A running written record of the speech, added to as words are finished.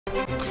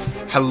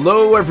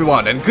Hello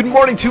everyone, and good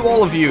morning to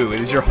all of you.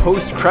 It is your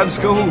host,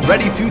 thxkillme,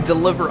 ready to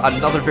deliver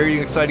another very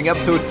exciting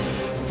episode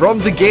from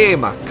the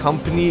game,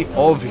 Company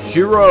of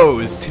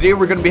Heroes. Today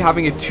we're going to be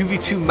having a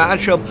 2v2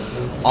 matchup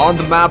on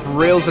the map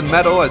Rails and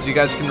Metal. As you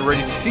guys can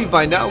already see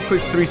by now, quick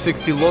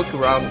 360 look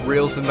around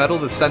Rails and Metal,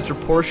 the center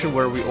portion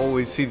where we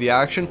always see the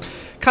action.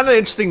 Kind of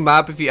interesting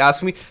map if you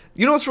ask me.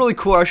 You know what's really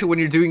cool actually when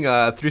you're doing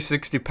a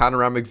 360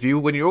 panoramic view,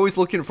 when you're always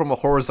looking from a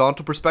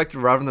horizontal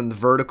perspective rather than the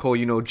vertical,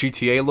 you know,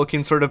 GTA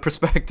looking sort of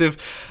perspective.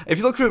 If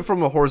you look at it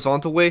from a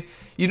horizontal way,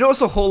 you notice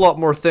a whole lot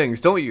more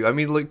things, don't you? I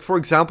mean, like, for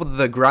example,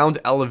 the ground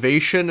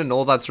elevation and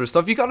all that sort of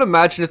stuff. You gotta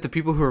imagine if the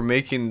people who are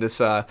making this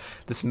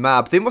this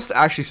map, they must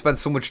actually spend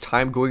so much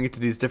time going into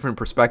these different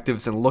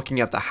perspectives and looking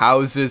at the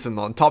houses and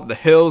on top of the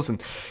hills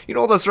and, you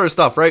know, all that sort of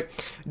stuff, right?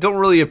 Don't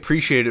really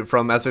appreciate it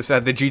from, as I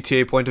said, the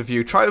GTA point of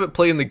view. Try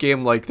playing the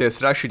game like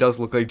this. It actually does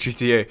look like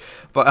GTA.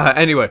 But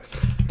anyway,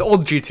 the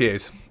old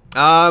GTAs.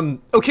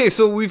 Okay,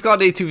 so we've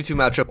got a 2v2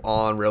 matchup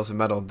on Rails and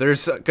Metal.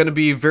 There's going to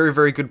be very,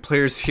 very good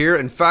players here.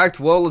 In fact,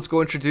 well, let's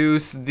go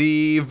introduce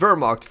the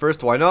Wehrmacht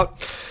first. Why not?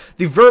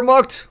 The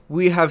Wehrmacht,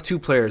 we have two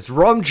players.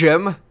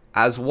 RoMJim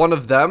as one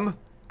of them,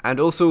 and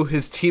also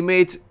his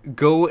teammate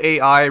Go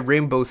AI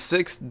Rainbow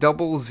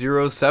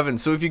 6007.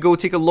 So if you go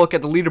take a look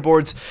at the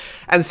leaderboards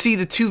and see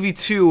the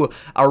 2v2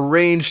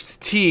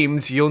 arranged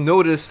teams, you'll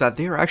notice that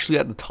they are actually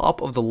at the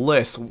top of the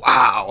list.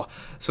 Wow!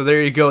 So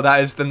there you go.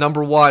 That is the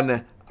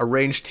 #1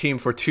 arranged team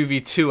for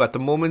 2v2 at the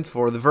moment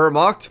for the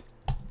Wehrmacht.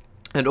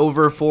 And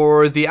over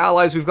for the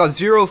allies, we've got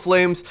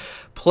ZeroFlames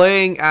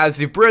playing as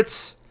the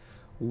Brits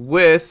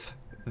with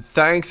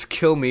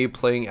thxkillme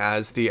playing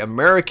as the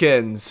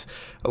Americans.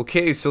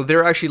 Okay, so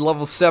they're actually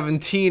level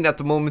 17 at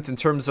the moment in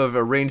terms of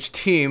arranged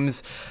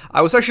teams.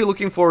 I was actually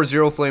looking for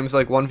ZeroFlames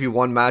like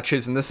 1v1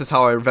 matches, and this is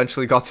how I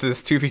eventually got to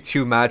this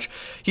 2v2 match.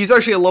 He's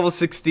actually a level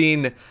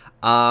 16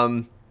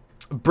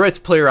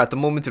 Brit player at the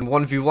moment in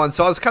 1v1,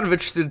 so I was kind of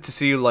interested to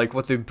see like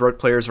what the Brit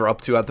players are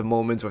up to at the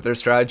moment with their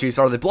strategies.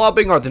 Are they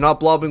blobbing? Are they not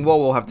blobbing? Well,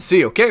 we'll have to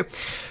see, okay?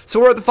 So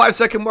we're at the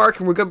 5-second mark,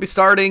 and we're going to be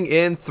starting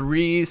in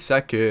 3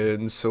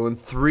 seconds. So in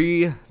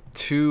 3,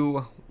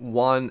 2,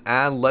 1,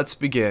 and let's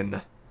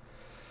begin.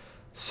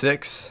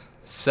 6,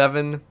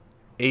 7,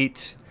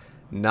 8,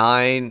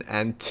 9,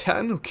 and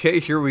 10. Okay,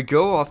 here we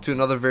go. Off to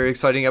another very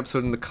exciting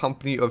episode in the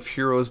Company of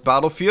Heroes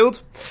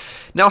battlefield.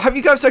 Now, have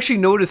you guys actually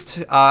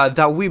noticed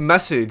that we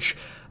message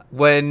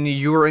when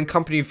you were in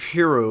Company of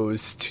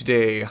Heroes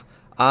today?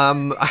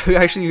 I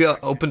actually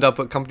opened up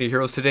a Company of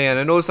Heroes today, and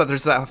I noticed that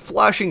there's that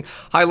flashing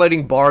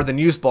highlighting bar, the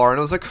news bar, and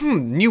I was like,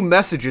 new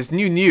messages,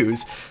 new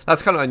news.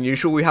 That's kind of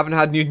unusual. We haven't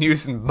had new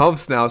news in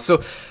months now.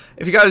 So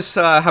if you guys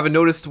haven't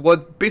noticed,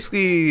 what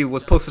basically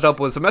was posted up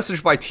was a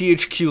message by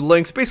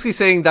thxkillme, basically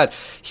saying that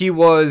he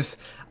was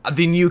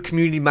the new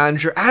community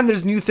manager, and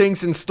there's new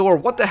things in store.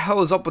 What the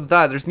hell is up with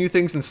that? There's new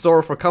things in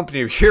store for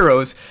Company of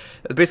Heroes.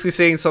 Basically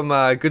saying some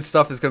good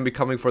stuff is going to be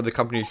coming for the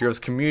Company of Heroes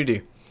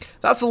community.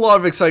 That's a lot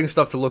of exciting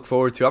stuff to look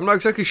forward to. I'm not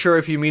exactly sure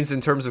if he means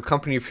in terms of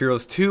Company of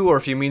Heroes 2 or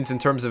if he means in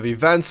terms of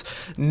events.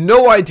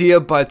 No idea,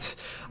 but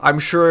I'm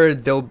sure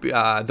they'll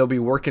be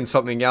working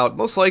something out.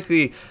 Most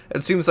likely,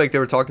 it seems like they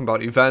were talking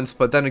about events,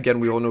 but then again,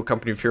 we all know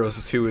Company of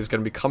Heroes 2 is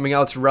going to be coming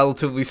out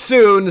relatively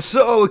soon,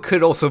 so it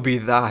could also be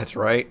that,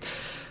 right?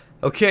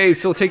 Okay,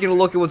 so taking a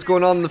look at what's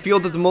going on in the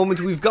field at the moment,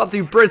 we've got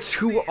the Brits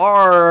who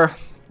are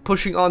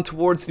pushing on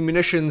towards the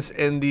munitions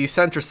in the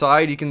center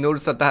side. You can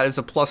notice that that is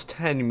a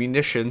 +10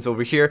 munitions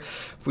over here.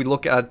 If we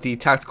look at the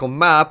tactical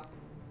map,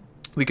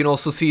 we can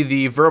also see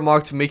the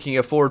Wehrmacht making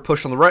a forward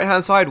push on the right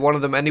hand side, one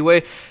of them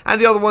anyway,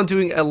 and the other one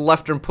doing a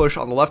left turn push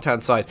on the left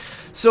hand side.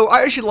 So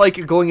I actually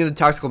like going into the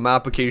tactical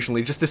map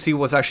occasionally just to see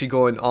what's actually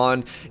going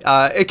on.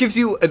 It gives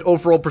you an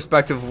overall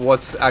perspective of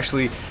what's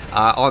actually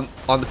on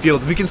the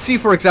field. We can see,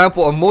 for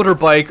example, a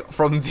motorbike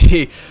from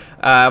the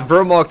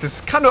Wehrmacht is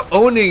kind of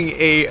owning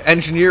a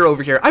engineer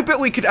over here. I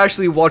bet we could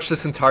actually watch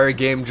this entire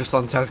game just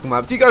on the tactical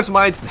map. Do you guys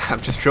mind? Nah,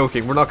 I'm just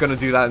joking. We're not going to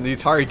do that in the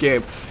entire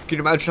game. Can you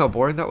imagine how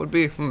boring that would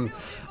be?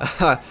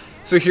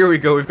 So here we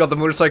go. We've got the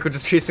motorcycle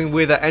just chasing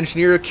away that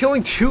engineer,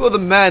 killing 2 of the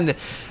men,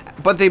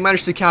 but they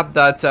managed to cap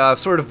that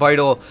sort of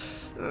vital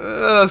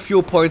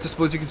fuel point. I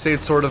suppose you can say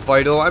it's sort of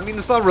vital. I mean,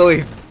 it's not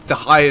really the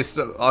highest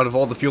out of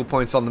all the fuel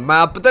points on the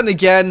map, but then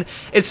again,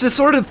 it's this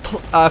sort of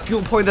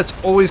fuel point that's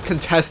always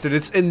contested.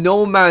 It's in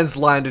no man's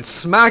land. It's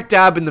smack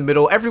dab in the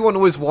middle. Everyone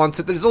always wants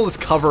it. There's all this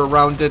cover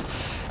around it,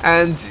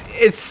 and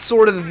it's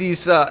sort of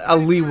these a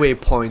leeway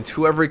point.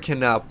 Whoever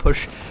can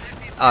push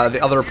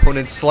the other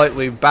opponent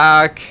slightly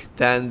back,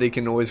 then they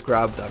can always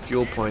grab that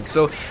fuel point.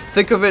 So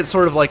think of it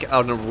sort of like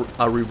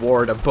a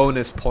reward, a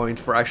bonus point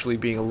for actually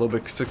being a little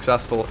bit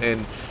successful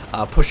in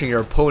pushing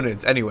your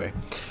opponent. Anyway,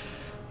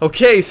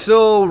 okay,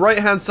 so right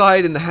hand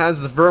side in the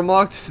hands of the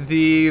Wehrmacht,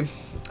 the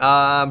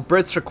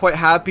Brits are quite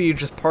happy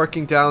just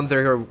parking down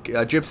their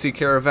gypsy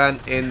caravan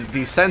in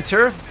the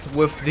center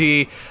with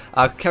the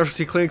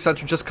casualty clearing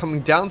center just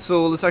coming down.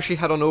 So let's actually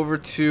head on over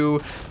to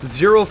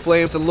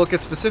ZeroFlames and look at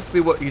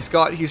specifically what he's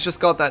got. He's just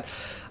got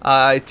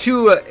that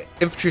 2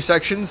 infantry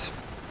sections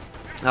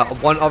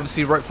One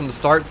obviously right from the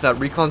start, that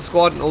recon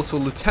squad, and also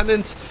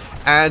lieutenant,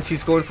 and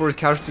he's going for a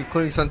casualty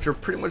clearing center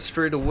pretty much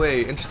straight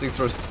away. Interesting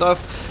sort of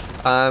stuff.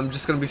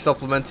 Just going to be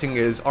supplementing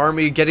his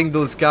army, getting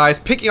those guys,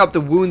 picking up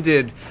the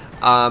wounded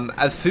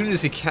as soon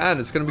as he can.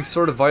 It's going to be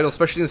sort of vital,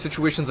 especially in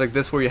situations like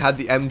this where you had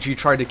the MG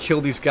try to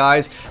kill these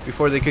guys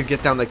before they could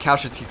get down the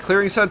casualty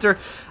clearing center.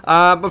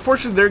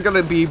 Unfortunately, they're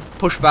going to be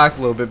pushed back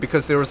a little bit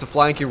because there was a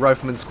flanking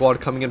rifleman squad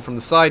coming in from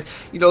the side.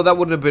 You know, that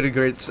wouldn't have been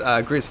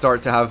a great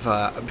start to have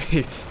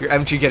your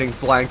MG getting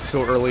flanked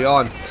so early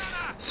on.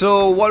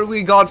 So what do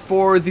we got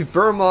for the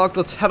Wehrmacht?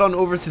 Let's head on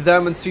over to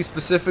them and see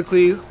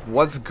specifically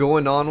what's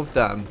going on with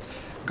them.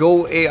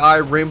 Go AI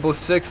Rainbow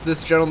 6,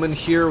 this gentleman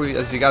here,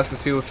 as you guys can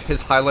see with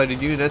his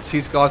highlighted units,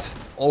 he's got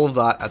all of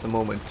that at the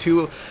moment.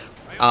 2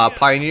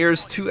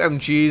 Pioneers, 2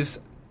 MGs,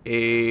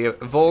 a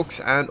Volks,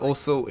 and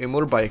also a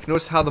motorbike.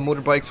 Notice how the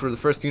motorbikes were the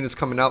first units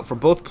coming out for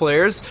both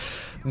players.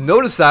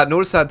 Notice that,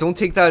 don't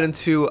take that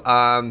into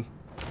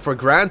for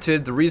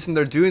granted. The reason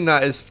they're doing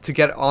that is to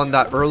get on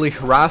that early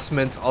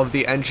harassment of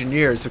the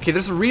engineers. Okay,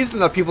 there's a reason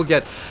that people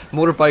get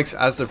motorbikes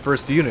as their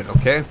first unit,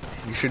 okay?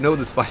 You should know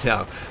this by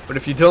now. But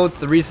if you don't,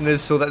 the reason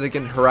is so that they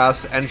can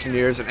harass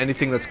engineers and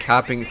anything that's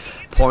capping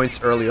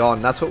points early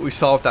on. That's what we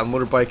saw with that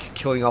motorbike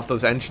killing off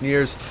those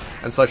engineers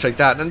and such like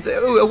that. And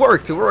it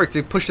worked,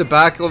 They pushed it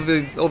back,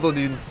 although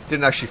they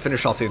didn't actually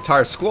finish off the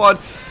entire squad.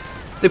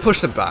 They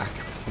pushed it back,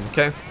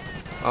 okay?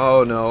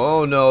 Oh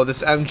no,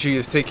 this MG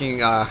is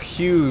taking a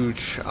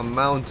huge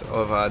amount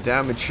of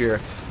damage here.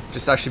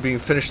 Just actually being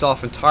finished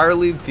off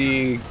entirely.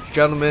 The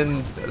gentleman,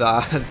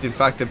 in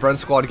fact the Brent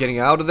squad getting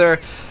out of there.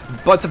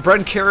 But the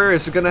Brent carrier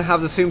is going to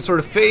have the same sort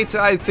of fate.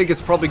 I think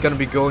it's probably going to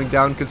be going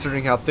down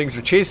considering how things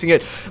are chasing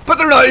it. But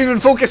they're not even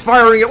focus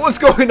firing it. What's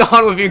going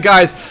on with you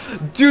guys?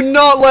 Do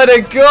not let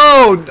it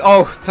go!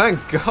 Oh,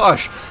 thank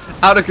gosh.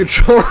 Out of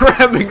control,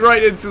 ramming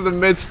right into the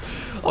midst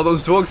of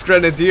those Volks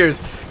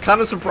Grenadiers. Kind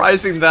of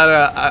surprising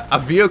that a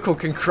vehicle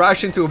can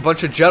crash into a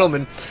bunch of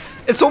gentlemen.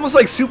 It's almost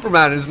like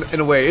Superman in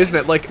a way, isn't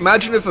it? Like,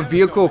 imagine if a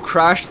vehicle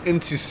crashed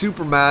into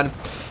Superman.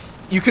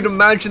 You could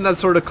imagine that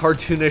sort of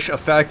cartoonish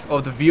effect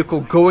of the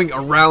vehicle going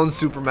around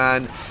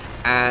Superman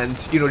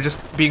and, you know, just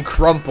being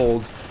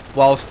crumpled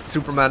whilst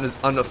Superman is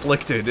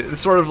unafflicted.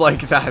 It's sort of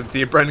like that,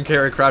 the Bren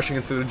carrier crashing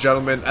into the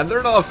gentleman, and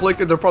they're not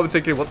afflicted. They're probably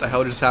thinking, what the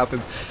hell just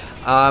happened?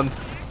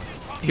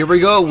 Here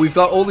we go. We've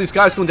got all these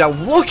guys going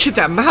down. Look at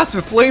that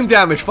massive flame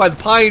damage by the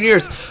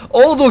Pioneers.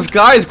 All those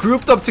guys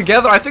grouped up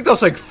together. I think that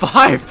was like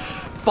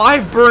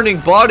five burning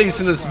bodies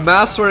in this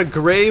mass sort of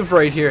grave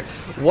right here.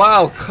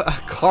 Wow,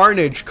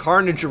 carnage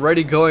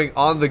already going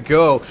on the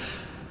go.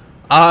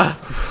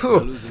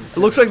 It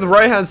looks like the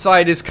right-hand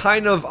side is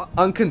kind of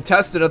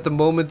uncontested at the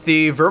moment.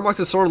 The Wehrmacht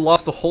has sort of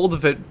lost a hold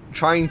of it,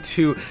 trying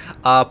to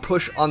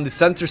push on the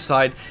center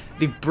side.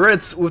 The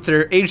Brits with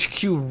their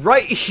HQ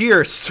right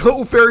here,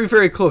 so very,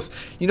 very close.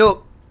 You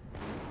know,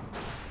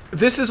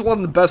 this is one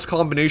of the best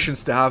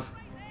combinations to have.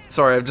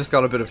 Sorry, I've just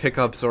got a bit of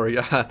hiccup. Sorry,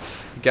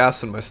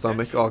 gas in my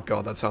stomach. Oh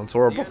god, that sounds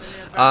horrible.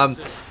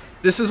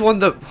 This is one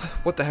that...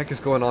 What the heck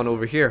is going on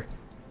over here?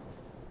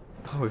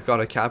 Oh, we've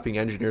got a capping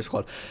engineer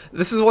squad.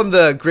 This is one of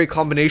the great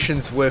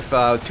combinations with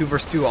 2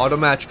 vs 2 auto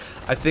match.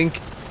 I think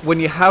when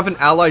you have an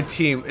allied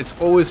team, it's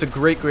always a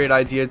great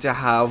idea to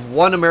have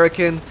 1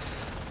 American,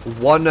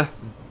 1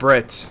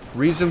 Brit.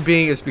 Reason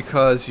being is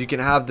because you can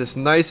have this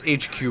nice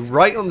HQ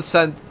right in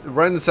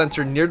the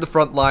center near the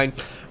front line.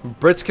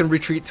 Brits can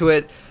retreat to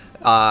it,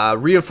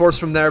 reinforce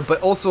from there, but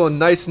also a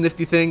nice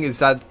nifty thing is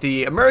that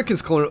the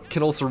Americans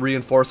can also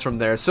reinforce from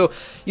there. So,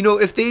 you know,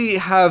 if they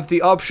have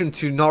the option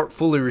to not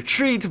fully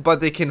retreat, but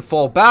they can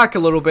fall back a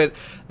little bit,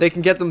 they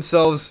can get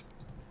themselves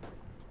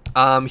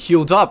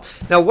healed up.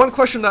 Now, one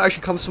question that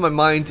actually comes to my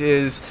mind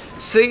is,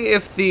 say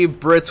if the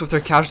Brits with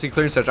their casualty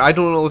clearance center, I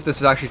don't know if this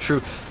is actually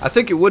true, I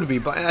think it would be,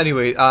 but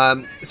anyway,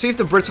 say if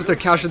the Brits with their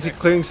casualty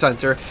clearing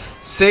center,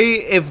 say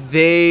if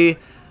they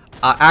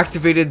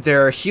activated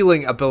their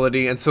healing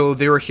ability, and so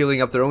they were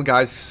healing up their own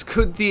guys,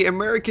 could the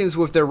Americans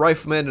with their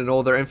riflemen and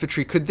all their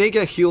infantry, could they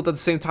get healed at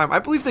the same time? I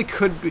believe they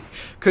could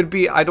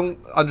be. I don't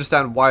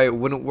understand why it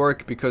wouldn't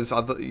work, because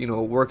you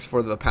know, it works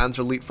for the Panzer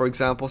Elite, for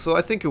example, so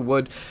I think it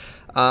would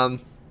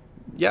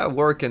yeah,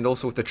 work, and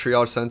also with the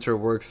triage center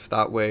works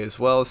that way as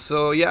well.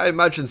 So yeah, I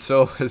imagine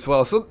so as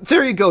well. So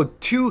there you go,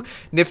 2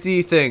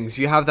 nifty things.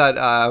 You have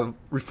that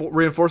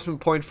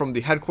reinforcement point from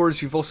the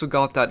headquarters. You've also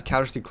got that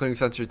casualty clearing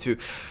center to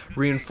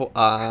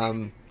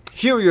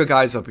heal your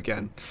guys up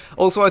again.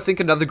 Also, I think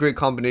another great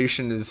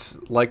combination is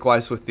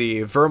likewise with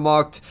the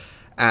Wehrmacht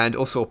and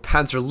also a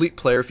Panzer Elite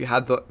player. If you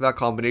had that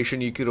combination,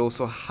 you could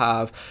also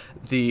have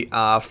the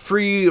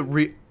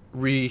free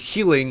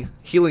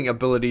healing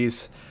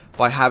abilities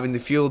by having the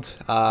field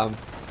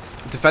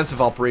defensive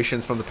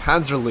operations from the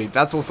Panzer Elite.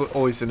 That's also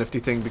always a nifty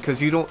thing,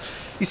 because you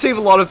save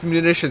a lot of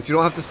munitions. You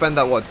don't have to spend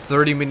that, what,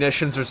 30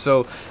 munitions or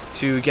so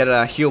to get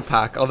a heal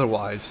pack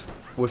otherwise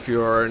with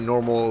your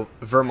normal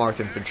Wehrmacht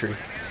infantry.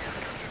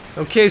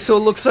 Okay, so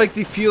it looks like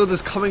the field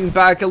is coming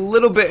back a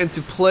little bit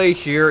into play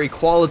here.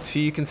 Equality,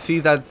 you can see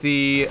that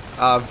the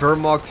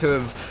Wehrmacht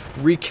have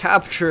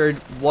recaptured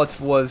what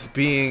was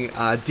being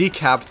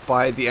decapped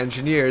by the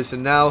engineers,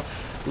 and now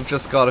we've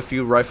just got a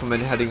few riflemen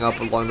heading up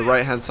along the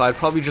right hand side.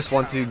 Probably just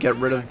want to get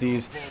rid of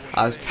these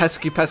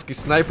pesky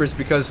snipers,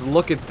 because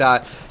look at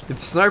that. The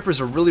snipers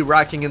are really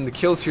racking in the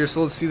kills here.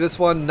 So let's see this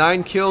one.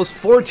 9 kills,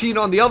 14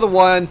 on the other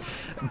one.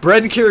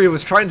 Brit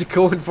was trying to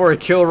go in for a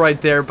kill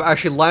right there, but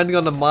actually landing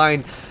on the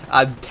mine,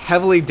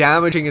 heavily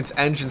damaging its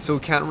engine, so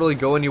it can't really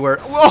go anywhere.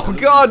 Oh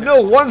god,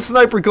 no! One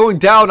sniper going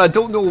down. I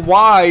don't know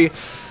why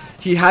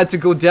he had to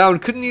go down.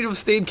 Couldn't he have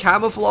stayed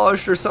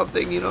camouflaged or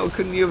something? You know,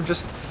 couldn't he have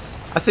just...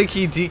 I think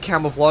he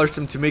decamouflaged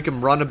him to make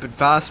him run a bit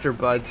faster,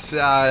 but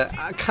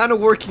kind of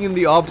working in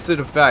the opposite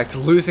effect.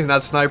 Losing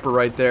that sniper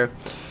right there.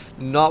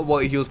 Not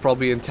what he was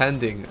probably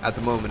intending at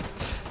the moment.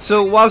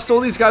 So whilst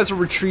all these guys are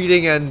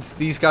retreating and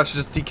these guys are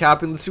just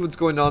decapping, let's see what's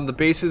going on in the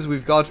bases.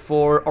 We've got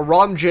for a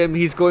RoMJim,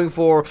 he's going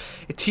for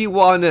a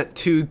T1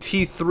 to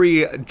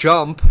T3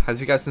 jump. As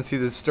you guys can see,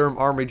 the Sturm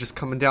army just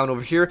coming down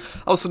over here.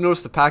 I also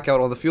noticed the pack out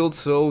on the field,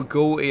 so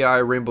Go AI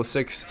Rainbow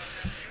Six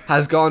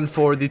has gone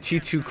for the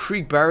T2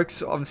 Krieg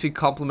Barracks, obviously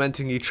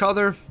complementing each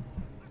other.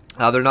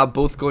 They're not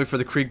both going for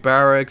the Krieg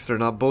Barracks, they're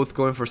not both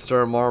going for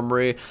Sturm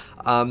Armory,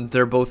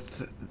 they're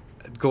both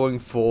going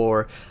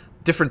for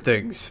different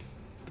things.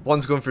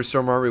 One's going for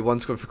Sturm Armory,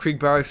 one's going for Krieg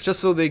Barracks, just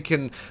so they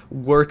can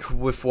work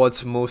with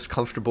what's most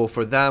comfortable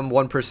for them.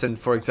 One person,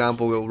 for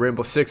example,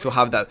 Rainbow Six, will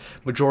have that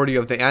majority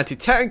of the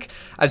anti-tank,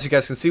 as you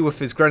guys can see, with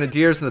his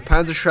Grenadiers and the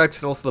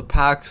Panzerschrecks and also the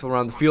packs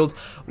around the field,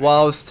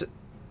 whilst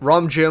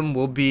RoMJim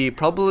will be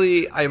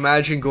probably, I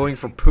imagine, going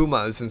for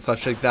Pumas and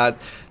such like that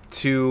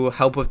to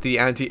help with the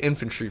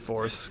anti-infantry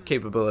force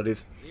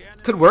capabilities.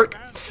 Could work.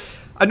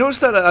 I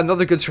noticed that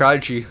another good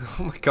strategy.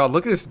 Oh my god,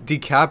 look at this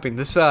decapping.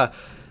 This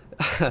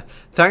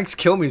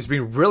thxkillme is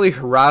being really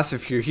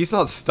harassive here. He's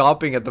not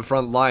stopping at the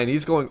front line.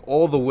 He's going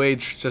all the way,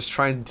 just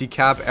trying to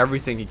decap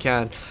everything he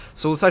can.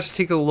 So let's actually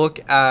take a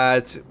look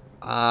at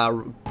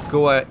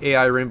Go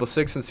AI Rainbow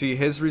Six and see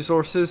his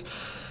resources.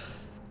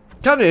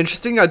 Kind of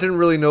interesting. I didn't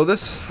really know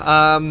this.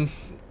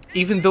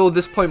 Even though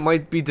this point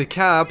might be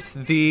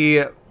decapped,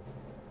 the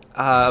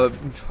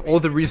all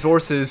the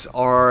resources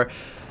are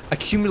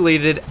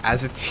accumulated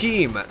as a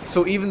team.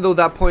 So even though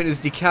that point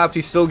is decapped,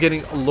 he's still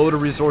getting a load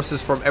of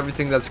resources from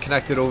everything that's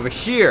connected over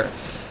here.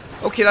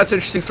 Okay, that's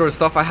interesting sort of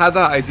stuff. I had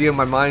that idea in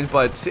my mind,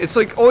 but it's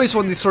like always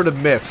one of these sort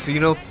of myths, you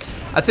know?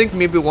 I think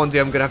maybe one day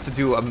I'm gonna have to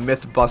do a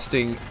myth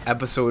busting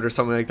episode or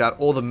something like that.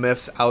 All the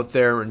myths out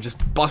there and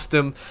just bust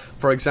them,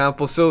 for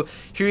example. So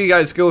here you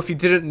guys go. If you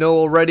didn't know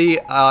already,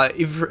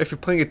 if you're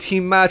playing a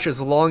team match, as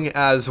long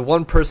as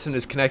one person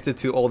is connected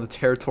to all the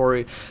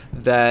territory,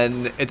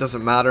 then it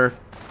doesn't matter.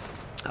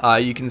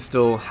 You can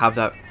still have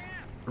that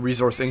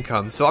resource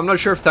income. So I'm not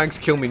sure if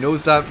thxkillme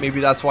knows that.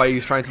 Maybe that's why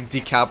he's trying to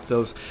decap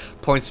those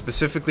points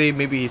specifically.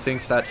 Maybe he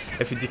thinks that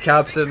if he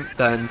decaps them,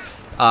 then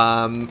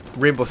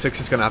Rainbow Six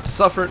is going to have to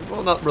suffer.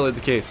 Well, not really the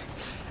case.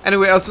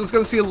 Anyway, I was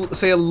going to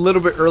say a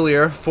little bit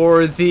earlier,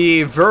 for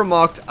the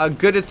Wehrmacht, a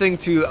good thing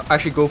to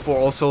actually go for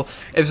also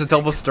is a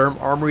double Sturm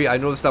Armory. I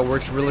noticed that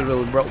works really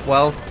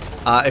well.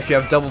 If you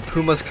have double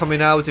Pumas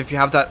coming out, if you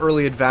have that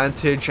early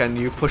advantage and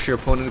you push your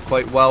opponent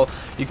quite well,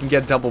 you can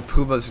get double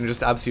Pumas and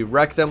just absolutely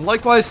wreck them.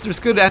 Likewise, there's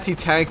good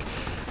anti-tank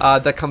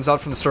that comes out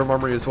from the Sturm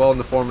Armory as well in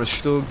the form of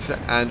Stugs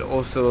and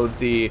also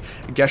the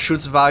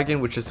Geschutzwagen,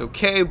 which is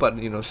okay, but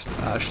you know,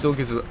 Stug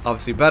is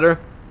obviously better.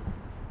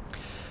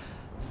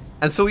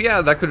 And so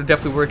yeah, that could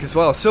definitely work as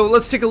well. So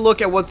let's take a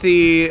look at what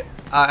the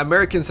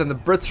Americans and the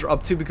Brits are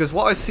up to, because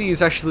what I see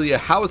is actually a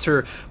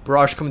howitzer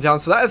barrage coming down.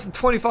 So that is the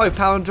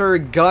 25-pounder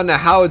gun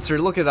howitzer.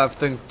 Look at that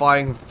thing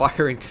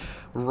firing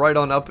right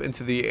on up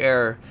into the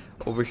air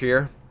over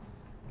here.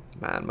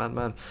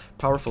 Man.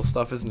 Powerful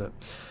stuff, isn't it?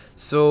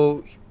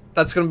 So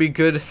that's going to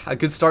be a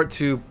good start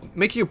to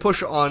making a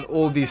push on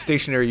all these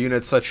stationary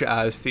units, such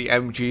as the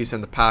MGs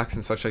and the packs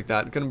and such like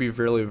that. Going to be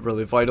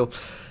really vital.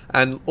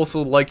 And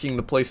also liking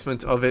the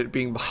placement of it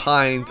being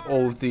behind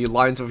all of the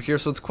lines over here.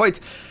 So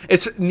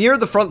it's near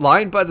the front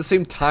line, but at the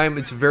same time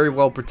it's very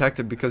well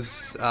protected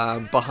because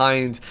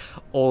behind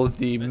all of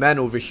the men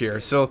over here.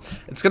 So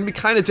it's going to be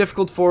kind of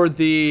difficult for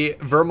the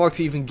Wehrmacht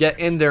to even get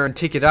in there and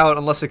take it out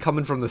unless they come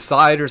in from the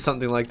side or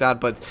something like that.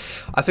 But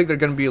I think they're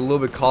going to be a little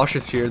bit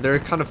cautious here. They're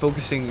kind of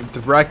focusing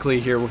directly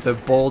here with the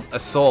bold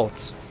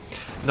assaults,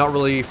 not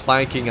really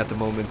flanking at the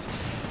moment.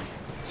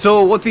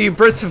 So what the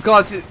Brits have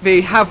got,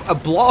 they have a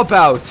blob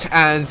out,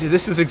 and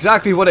this is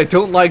exactly what I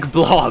don't like,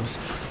 blobs.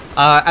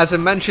 As I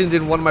mentioned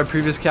in one of my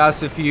previous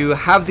casts, if you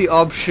have the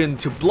option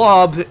to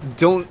blob,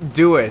 don't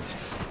do it.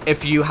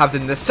 If you have the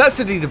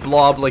necessity to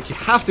blob, like you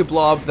have to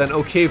blob, then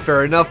okay,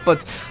 fair enough.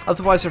 But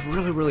otherwise, I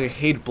really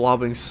hate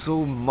blobbing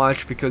so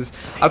much, because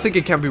I think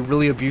it can be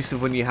really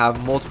abusive when you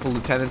have multiple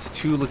lieutenants,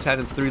 2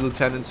 lieutenants, 3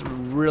 lieutenants. It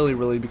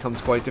really becomes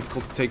quite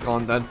difficult to take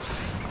on then.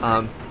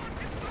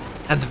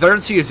 And the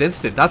veterancy is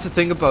instant. That's the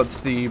thing about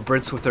the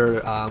Brits with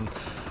their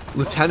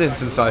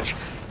lieutenants and such.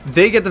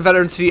 They get the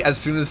veterancy as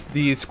soon as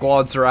the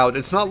squads are out.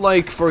 It's not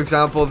like, for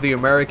example, the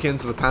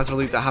Americans or the Panzer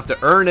Elite that have to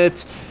earn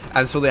it.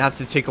 and so they have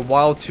to take a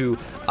while to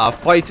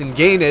fight and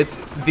gain it.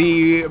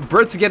 The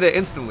Brits get it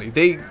instantly.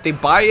 They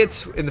buy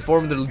it in the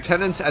form of their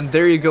lieutenants, and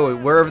there you go.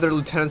 Wherever their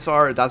lieutenants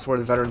are, that's where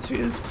the veterancy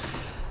is.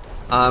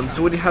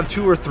 So when you have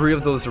 2 or 3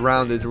 of those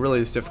around, it really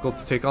is difficult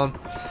to take on.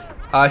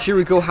 Here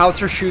we go,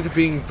 Howitzer shoot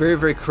being very,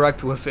 very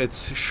correct with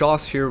its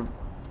shots here.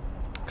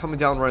 Coming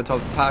down right on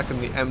top of the pack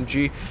and the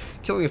MG,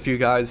 killing a few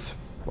guys.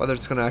 Whether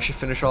it's going to actually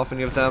finish off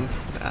any of them,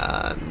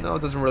 no,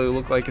 it doesn't really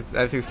look like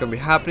anything's going to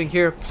be happening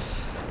here.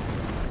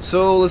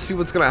 So let's see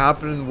what's going to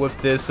happen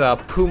with this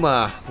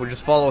Puma. We'll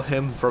just follow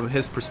him from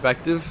his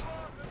perspective.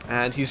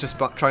 And he's just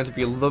trying to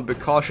be a little bit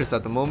cautious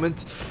at the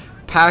moment.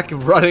 Pack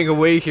running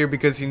away here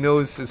because he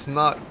knows it's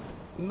not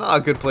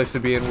a good place to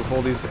be in with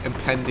all these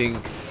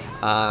impending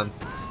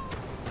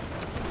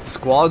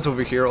squads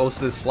over here.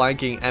 Also this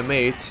flanking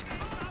M8.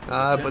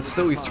 But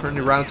still he's turning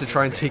around to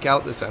try and take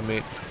out this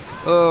M8.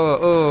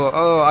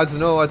 Oh, I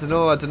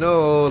don't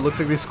know. Looks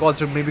like these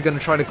squads are maybe going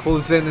to try to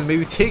close in and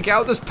maybe take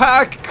out this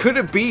pack. Could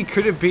it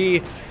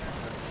be?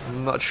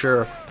 I'm not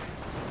sure.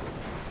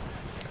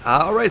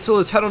 Alright, so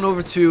let's head on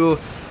over to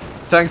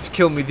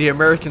thxkillme, the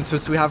American,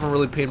 since we haven't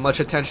really paid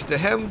much attention to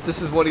him.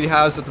 This is what he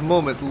has at the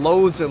moment.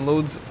 Loads and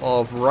loads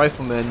of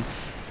riflemen,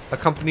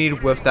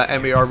 accompanied with that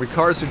MA armored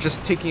car. So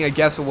just taking a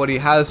guess at what he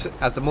has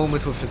at the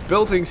moment with his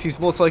buildings, he's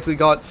most likely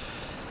got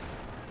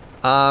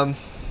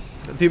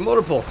the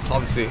motor pool,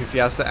 obviously, if he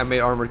has the MA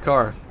armored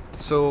car.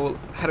 So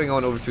heading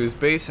on over to his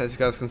base, as you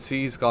guys can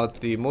see, he's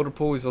got the motor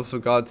pool. He's also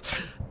got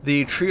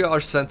the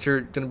triage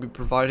center, going to be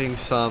providing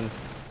some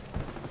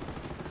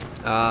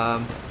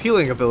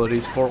healing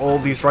abilities for all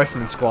these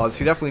rifleman squads.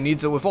 He definitely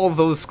needs it with all of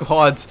those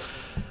squads.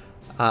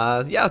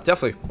 Yeah,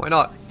 definitely, why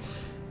not?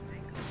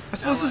 I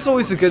suppose this is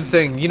always a good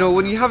thing. You know,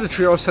 when you have the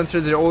triage center,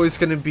 they're always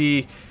going to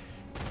be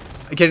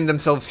getting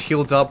themselves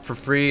healed up for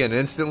free and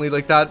instantly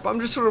like that. But I'm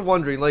just sort of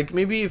wondering, like,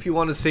 maybe if you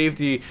want to save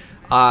the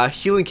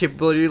healing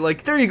capability,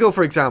 like, there you go,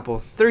 for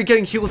example. They're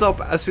getting healed up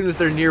as soon as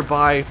they're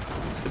nearby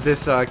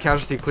this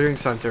casualty clearing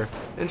center.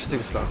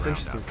 Interesting stuff,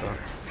 interesting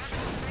stuff.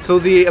 So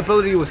the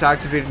ability was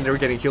activated and they were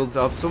getting healed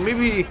up. So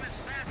maybe,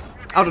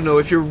 I don't know,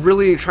 if you're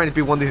really trying to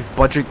be one of these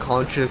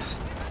budget-conscious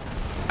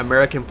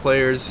American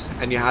players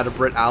and you had a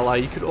Brit ally,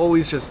 you could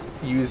always just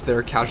use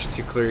their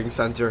casualty clearing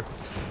center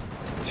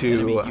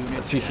to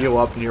heal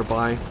up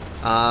nearby.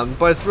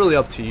 But it's really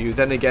up to you.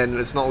 Then again,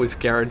 it's not always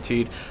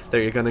guaranteed that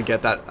you're gonna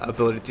get that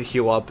ability to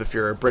heal up if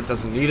your Brit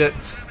doesn't need it.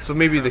 So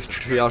maybe the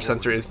triage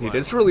center is needed.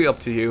 It's really up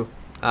to you.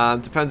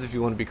 Depends if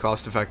you want to be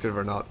cost effective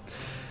or not.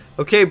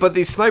 Okay, but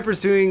the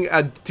sniper's doing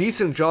a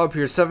decent job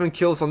here. 7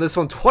 kills on this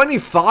one,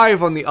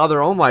 25 on the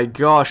other. Oh my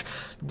gosh.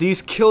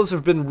 These kills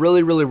have been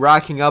really, really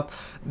racking up.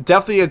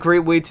 Definitely a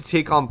great way to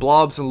take on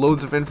blobs and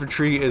loads of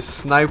infantry is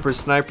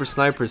snipers.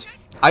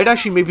 I'd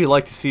actually maybe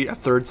like to see a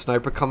 3rd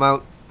sniper come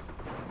out,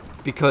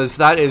 because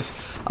that is,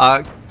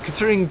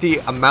 considering the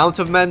amount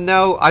of men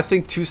now, I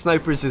think 2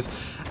 snipers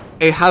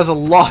it has a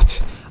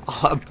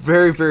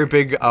very, very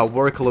big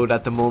workload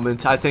at the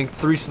moment. I think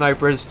 3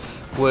 snipers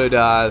would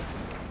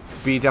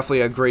be definitely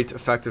a great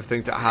effective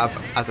thing to have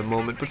at the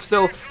moment. But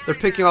still, they're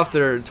picking off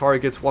their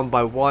targets one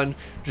by one,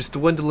 just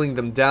dwindling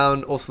them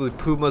down. Also, the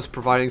Puma's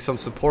providing some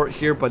support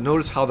here, but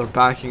notice how they're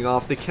backing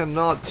off. They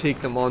cannot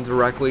take them on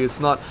directly. It's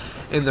not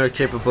in their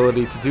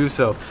capability to do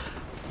so.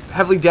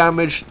 Heavily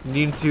damaged,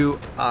 need to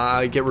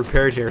get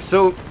repaired here.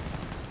 So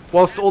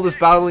whilst all this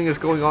battling is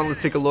going on,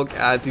 let's take a look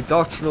at the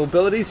doctrinal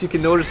abilities. You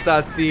can notice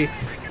that the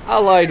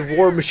Allied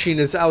war machine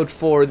is out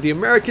for the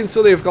Americans,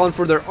 so they've gone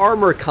for their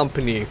armor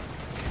company.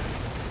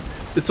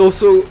 It's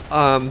also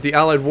the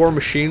Allied war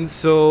machine,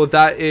 so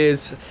that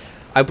is,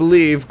 I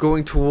believe,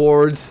 going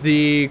towards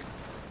the...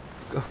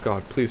 Oh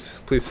god,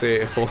 please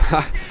say it.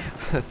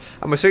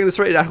 Am I saying this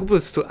right? I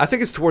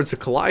think it's towards the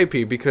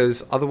Calliope,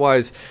 because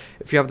otherwise,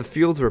 if you have the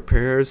field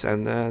repairs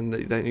and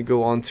then you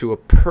go on to a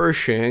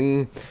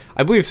Pershing,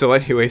 I believe so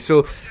anyway.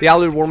 So the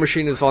Allied war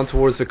machine is on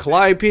towards the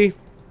Calliope.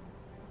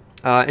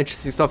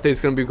 Interesting stuff. They're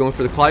going to be going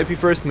for the Calliope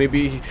first.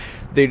 Maybe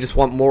they just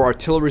want more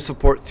artillery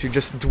support to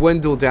just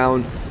dwindle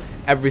down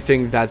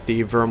everything that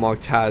the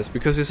Wehrmacht has,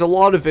 because there's a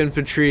lot of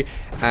infantry,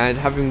 and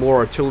having more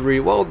artillery,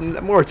 well,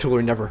 more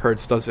artillery never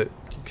hurts, does it?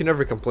 You can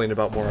never complain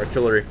about more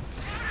artillery.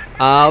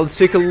 Let's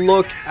take a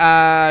look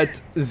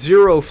at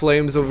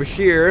ZeroFlames over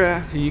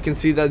here. You can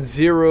see that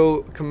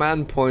 0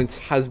 command points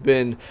has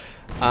been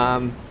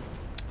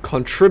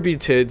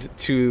contributed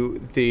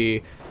to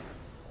the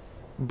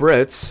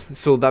Brits,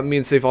 so that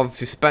means they've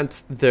obviously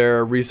spent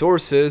their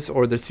resources,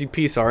 or their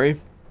CP, sorry.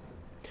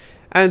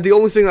 And the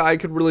only thing that I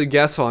could really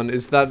guess on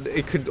is that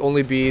it could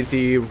only be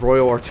the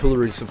Royal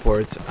Artillery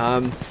support.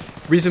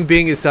 Reason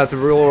being is that the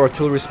Royal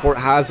Artillery support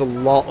has a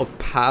lot of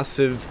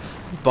passive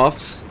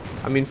buffs.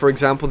 I mean, for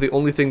example, the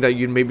only thing that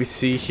you'd maybe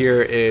see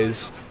here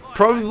is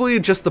probably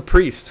just the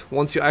Priest.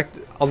 Once you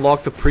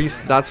unlock the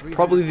Priest, that's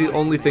probably the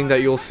only thing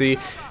that you'll see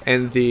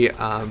in the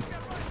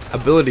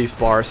abilities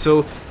bar.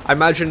 So I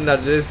imagine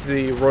that it is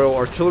the Royal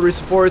Artillery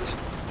support.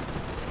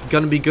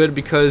 Gonna be good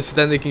because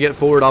then they can get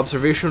forward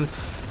observation.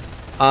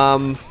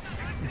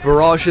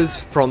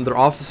 barrages from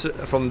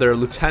their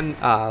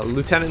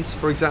lieutenants,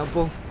 for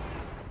example.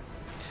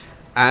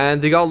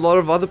 And they got a lot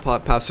of other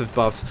passive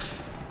buffs.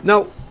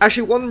 Now,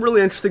 actually, one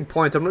really interesting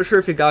point, I'm not sure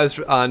if you guys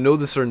know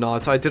this or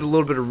not, I did a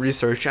little bit of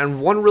research,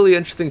 and one really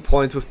interesting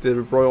point with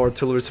the Royal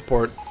Artillery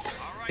support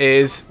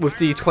is with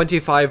the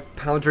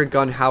 25-pounder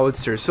gun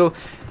howitzer. So,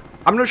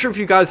 I'm not sure if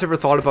you guys ever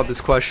thought about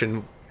this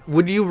question.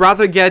 Would you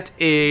rather get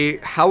a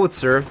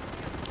howitzer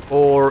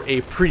or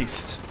a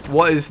priest?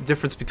 What is the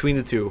difference between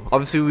the two?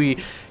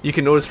 Obviously, you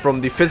can notice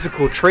from the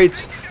physical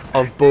traits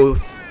of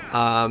both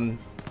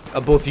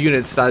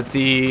units that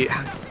the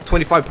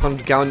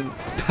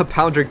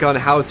 25-pounder gun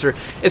howitzer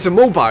is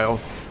immobile,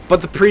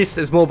 but the priest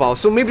is mobile.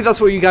 So maybe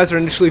that's what you guys are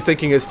initially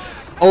thinking is,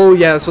 oh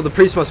yeah, so the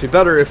priest must be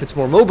better if it's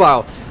more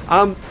mobile.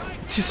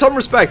 To some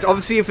respect,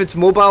 obviously if it's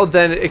mobile,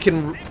 then it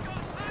can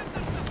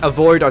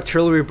avoid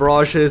artillery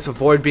barrages,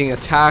 avoid being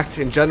attacked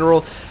in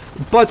general.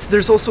 But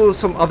there's also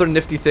some other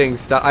nifty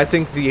things that I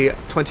think the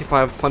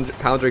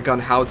 25-pounder gun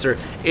howitzer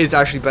is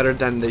actually better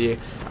than the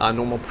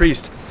normal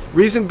priest.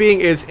 Reason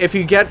being is if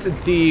you get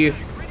the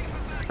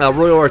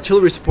Royal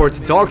Artillery support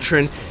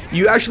doctrine,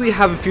 you actually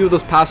have a few of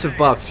those passive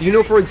buffs. You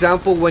know, for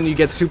example, when you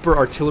get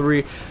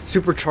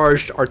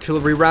supercharged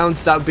artillery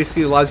rounds, that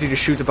basically allows you to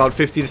shoot about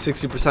 50 to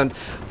 60%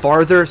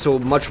 farther, so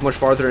much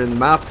farther in the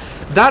map.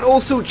 That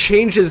also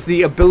changes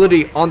the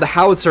ability on the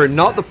howitzer,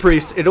 not the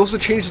priest. It also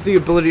changes the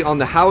ability on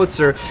the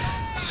howitzer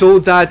so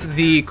that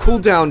the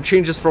cooldown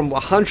changes from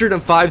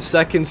 105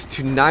 seconds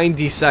to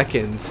 90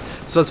 seconds.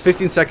 So it's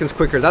 15 seconds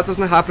quicker. That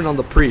doesn't happen on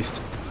the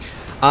priest.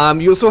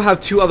 You also have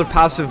two other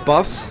passive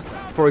buffs,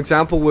 for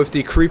example with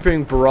the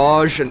creeping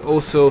barrage and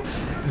also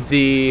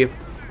the,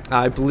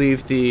 I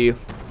believe the,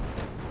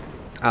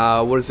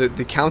 what is it,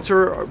 the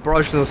counter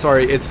barrage, no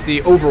sorry, it's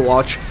the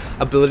overwatch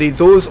ability.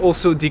 Those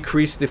also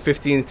decrease the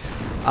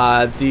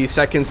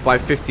seconds by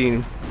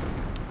 15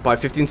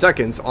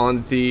 seconds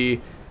on the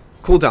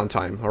cooldown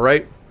time,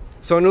 alright?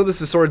 So I know this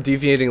is sort of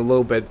deviating a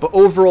little bit, but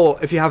overall,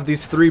 if you have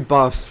these three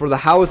buffs, for the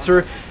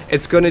howitzer,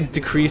 it's going to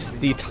decrease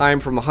the time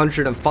from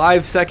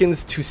 105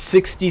 seconds to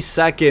 60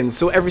 seconds.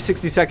 So every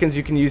 60 seconds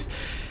you can use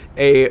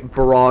a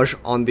barrage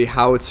on the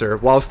howitzer,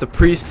 whilst the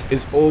priest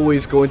is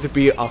always going to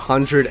be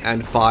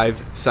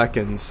 105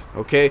 seconds,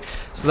 okay?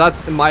 So that,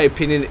 in my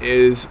opinion,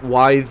 is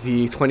why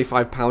the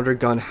 25-pounder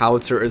gun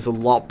howitzer is a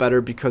lot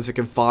better, because it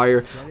can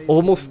fire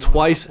almost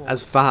twice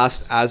as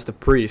fast as the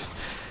priest.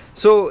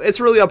 So it's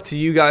really up to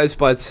you guys,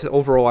 but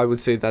overall I would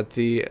say that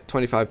the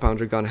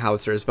 25-pounder gun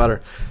howitzer is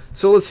better.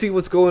 So let's see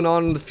what's going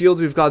on in the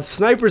field. We've got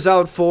snipers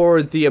out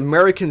for the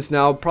Americans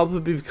now,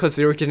 probably because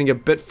they were getting a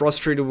bit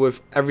frustrated with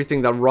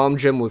everything that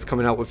RoMJim was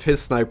coming out with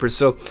his snipers.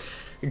 So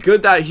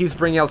good that he's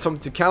bringing out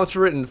something to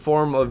counter it in the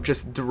form of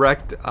just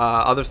direct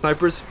other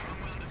snipers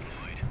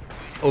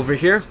over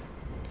here.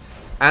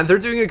 And they're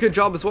doing a good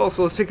job as well,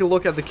 so let's take a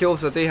look at the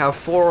kills that they have.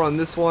 4 on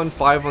this one,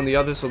 5 on the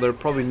other, so they're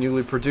probably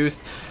newly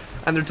produced.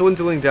 And they're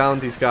dwindling down,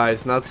 these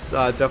guys, and that's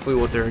definitely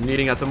what they're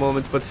needing at the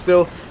moment. But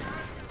still,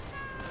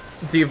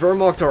 the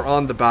Wehrmacht are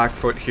on the back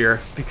foot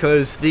here,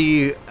 because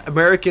the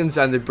Americans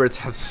and the Brits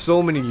have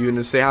so many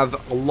units. They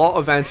have a lot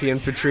of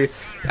anti-infantry,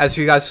 as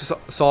you guys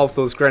saw with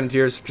those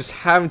grenadiers, just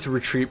having to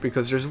retreat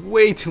because there's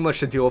way too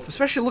much to deal with.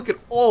 Especially look at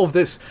all of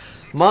this.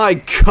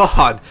 My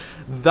god,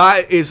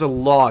 that is a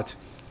lot.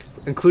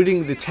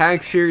 Including the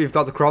tanks here, you've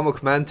got the Chromo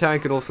command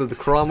tank and also the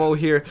Chromo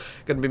here,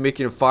 going to be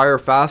making it fire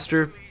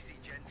faster.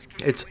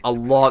 It's a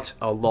lot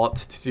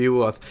to deal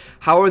with.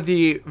 How are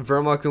the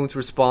Wehrmacht going to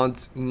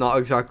respond? Not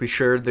exactly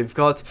sure. They've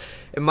got,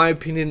 in my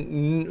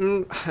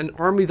opinion, an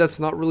army that's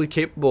not really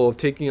capable of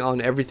taking on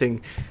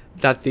everything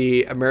that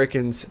the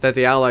Americans, that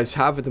the Allies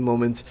have at the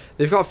moment.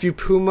 They've got a few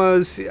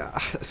Pumas,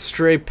 a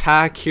stray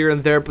pack here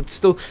and there, but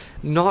still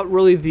not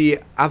really the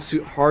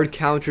absolute hard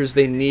counters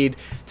they need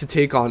to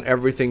take on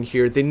everything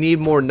here. They need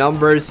more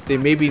numbers. They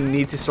maybe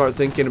need to start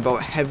thinking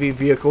about heavy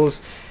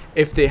vehicles,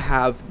 if they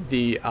have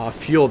the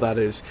fuel, that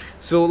is.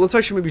 So let's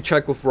actually maybe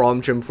check with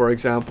RoMJim, for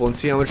example, and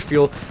see how much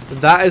fuel.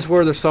 That is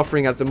where they're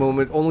suffering at the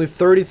moment. Only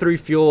 33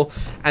 fuel,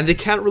 and they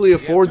can't really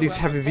afford these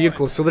heavy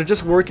vehicles, so they're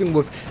just working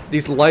with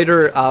these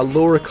lighter,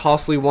 lower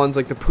costly ones,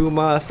 like the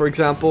Puma, for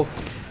example.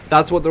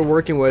 That's what they're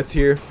working with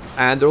here,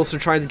 and they're also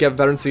trying to get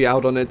Veterancy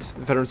out on it,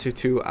 Veterancy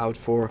 2 out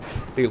for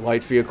the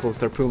light vehicles,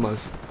 their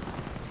Pumas.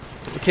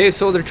 Okay,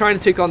 so they're trying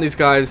to take on these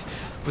guys,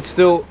 but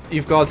still,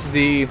 you've got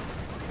the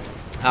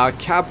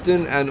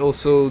captain and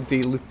also the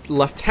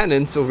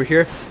lieutenants over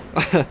here.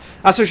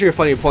 That's actually a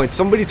funny point.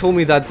 Somebody told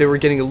me that they were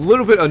getting a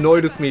little bit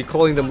annoyed with me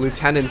calling them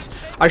lieutenants.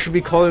 I should be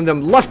calling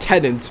them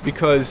lieutenants,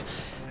 because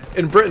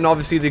in Britain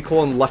obviously they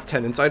call them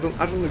lieutenants. I don't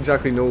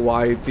exactly know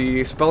why.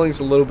 The spelling's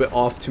a little bit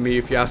off to me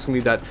if you ask me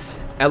that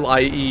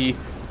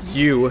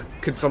L-I-E-U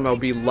could somehow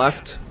be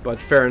left,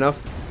 but fair enough.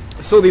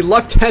 So the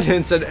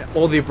lieutenants and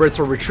all the Brits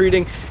are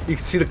retreating. You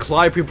can see the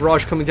Calliope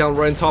barrage coming down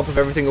right on top of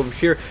everything over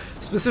here,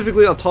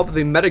 specifically on top of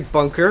the medic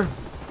bunker.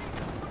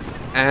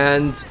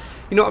 And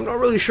you know, I'm not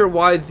really sure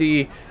why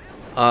the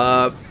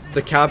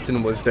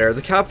captain was there.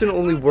 The captain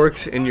only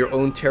works in your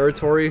own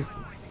territory.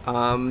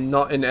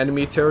 not in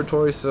enemy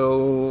territory,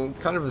 so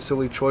kind of a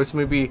silly choice.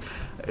 Maybe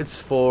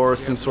it's for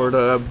some sort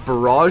of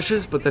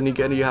barrages, but then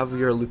again you have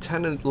your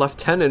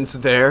lieutenants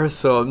there,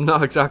 so I'm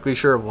not exactly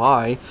sure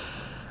why.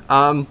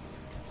 But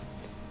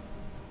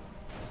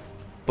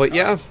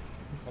yeah,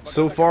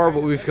 so far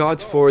what we've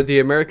got for the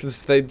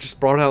Americans, they just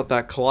brought out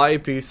that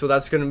Calliope, so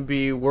that's going to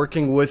be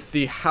working with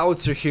the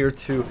howitzer here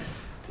to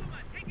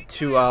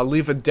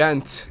leave a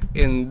dent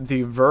in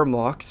the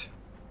Wehrmacht.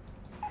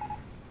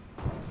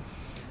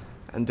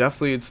 And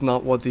definitely it's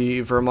not what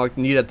the Wehrmacht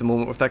need at the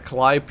moment. With that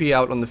Calliope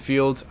out on the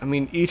field, I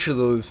mean, each of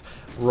those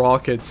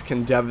rockets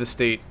can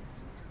devastate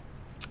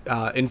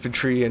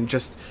infantry, and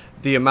just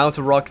the amount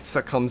of rockets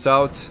that comes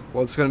out,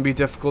 well, it's going to be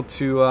difficult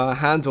to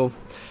handle.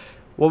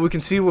 What we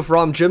can see with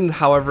RoMJim,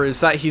 however, is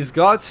that he's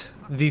got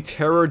the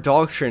Terror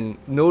Doctrine.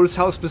 Notice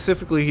how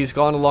specifically he's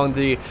gone along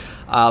the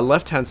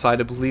left-hand side,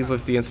 I believe,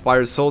 with the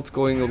Inspired Assault,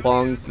 going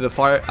along the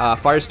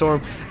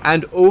Firestorm,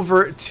 and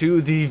over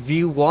to the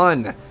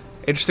V1.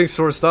 Interesting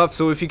sort of stuff.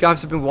 So if you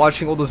guys have been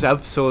watching all those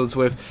episodes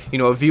with, you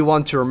know, a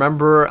V1 to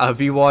Remember, a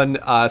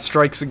V1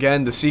 Strikes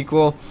Again, the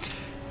sequel,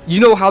 you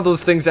know how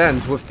those things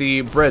end with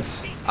the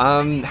Brits.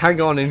 Hang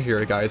on in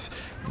here, guys.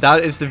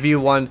 That is the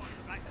V1.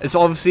 It's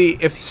obviously,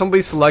 if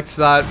somebody selects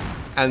that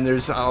and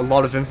there's a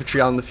lot of infantry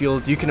on the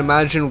field, you can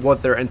imagine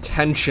what their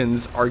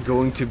intentions are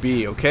going to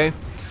be, okay?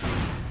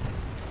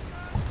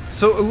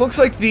 So it looks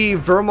like the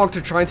Wehrmacht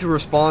are trying to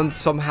respond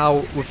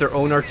somehow with their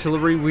own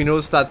artillery. We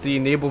noticed that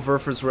the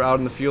Nebelwerfers were out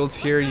in the fields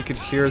here. You could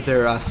hear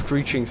their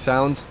screeching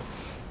sounds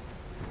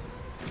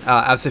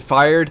as they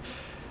fired.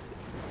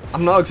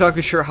 I'm not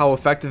exactly sure how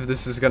effective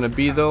this is going to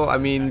be, though. I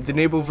mean, the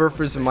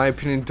Nebelwerfers, in my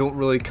opinion, don't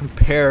really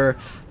compare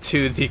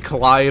to the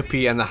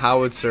Calliope and the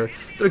howitzer.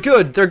 They're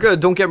good,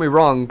 don't get me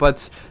wrong,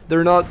 but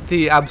they're not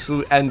the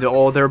absolute end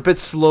all. They're a bit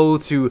slow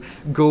to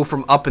go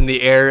from up in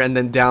the air and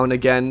then down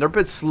again. They're a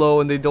bit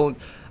slow, and they don't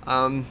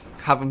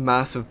have a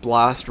massive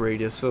blast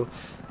radius, so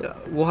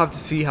we'll have to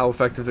see how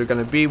effective they're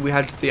going to be. We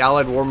had the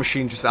Allied War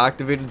Machine just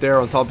activated there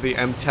on top of the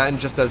M10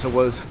 just as it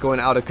was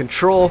going out of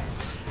control,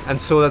 and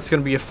so that's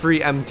going to be a free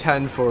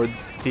M10 for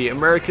the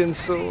Americans,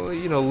 so,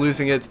 you know,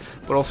 losing it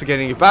but also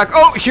getting it back.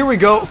 Oh, here we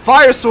go,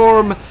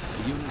 Firestorm,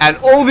 and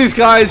all these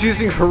guys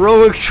using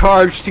heroic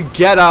charge to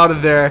get out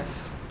of there.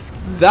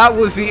 That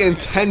was the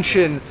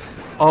intention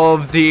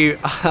of the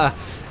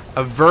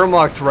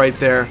Wehrmacht right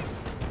there.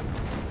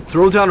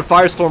 Throw down a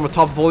Firestorm on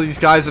top of all these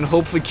guys and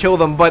hopefully kill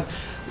them, but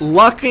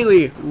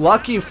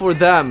lucky for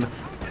them,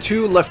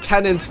 2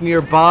 lieutenants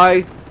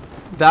nearby.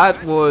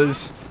 That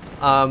was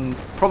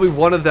probably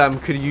one of them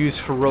could use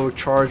heroic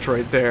charge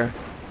right there,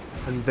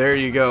 and there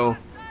you go,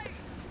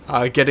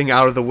 getting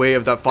out of the way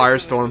of that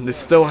Firestorm. They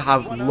still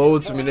have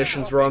loads of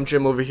munitions.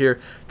 RoMJim over here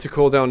to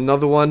call down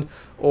another one,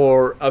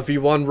 or a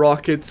V1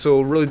 rocket, so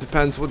it really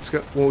depends what's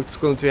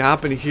going to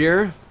happen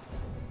here.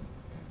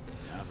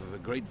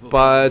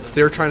 But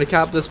they're trying to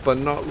cap this, but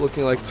not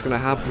looking like it's going to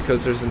happen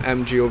because there's an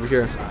MG over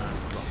here.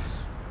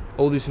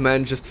 All these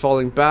men just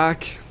falling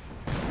back,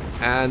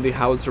 and the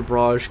howitzer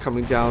barrage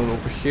coming down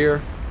over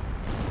here.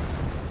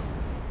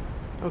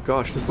 Oh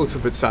gosh, this looks a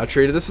bit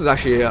saturated. This is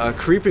actually a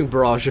creeping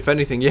barrage, if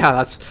anything.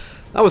 Yeah,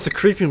 that was a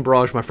creeping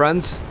barrage, my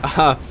friends.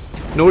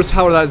 Notice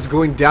how that's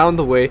going down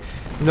the way.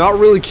 Not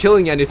really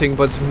killing anything,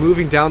 but it's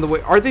moving down the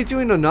way. Are they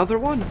doing another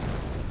one?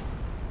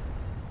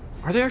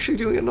 Are they actually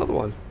doing another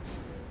one?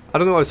 I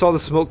don't know, I saw the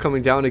smoke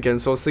coming down again,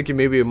 so I was thinking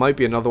maybe it might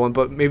be another one,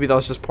 but maybe that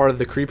was just part of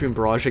the creeping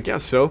barrage, I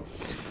guess so.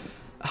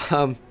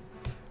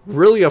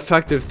 Really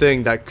effective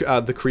thing, that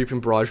the creeping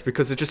barrage,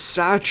 because it just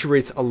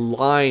saturates a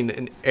line,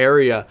 an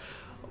area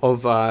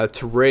of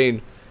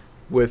terrain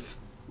with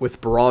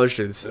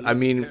barrages. I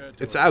mean,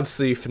 it's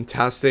absolutely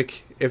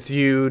fantastic. If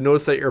you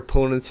notice that your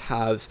opponent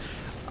has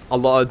a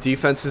lot of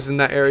defenses in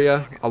that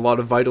area, a lot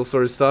of vital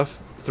sort of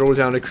stuff, throw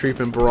down a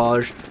creeping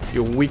barrage,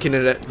 you'll weaken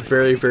it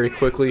very, very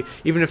quickly.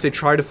 Even if they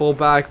try to fall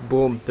back,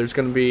 boom, there's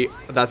going to be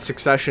that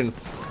succession,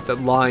 that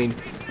line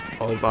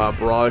of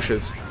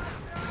barrages.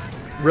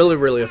 Really,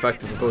 really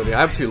effective ability.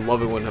 I absolutely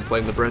love it when I'm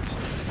playing the Brits.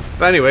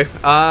 But anyway,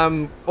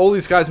 all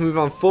these guys move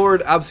on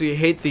forward. Absolutely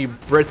hate the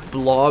Brit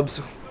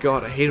Blobs.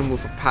 God, I hate them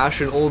with a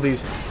passion. All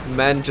these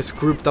men just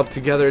grouped up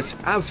together. It's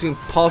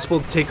absolutely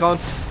impossible to take on.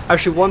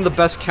 Actually, one of the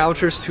best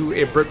counters to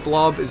a Brit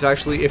Blob is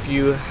actually if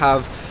you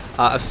have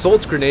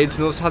assault grenades.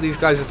 Notice how these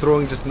guys are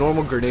throwing just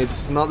normal grenades.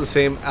 It's not the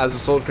same as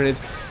assault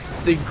grenades.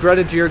 The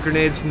grenadier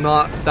grenades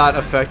not that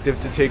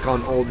effective to take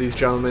on all these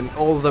gentlemen.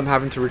 All of them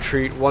having to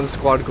retreat. One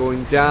squad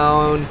going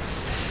down.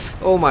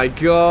 Oh my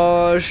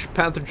gosh.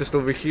 Panther just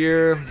over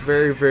here.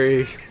 Very,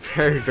 very,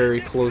 very,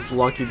 very close.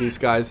 Lucky these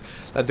guys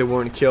that they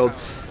weren't killed.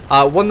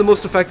 One of the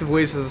most effective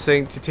ways, as I was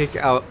saying, to take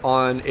out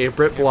on a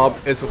Brit Blob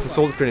is with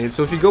assault grenades.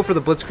 So if you go for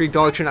the Blitzkrieg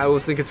Doctrine, I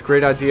always think it's a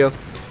great idea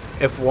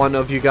if one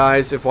of you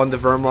guys, if one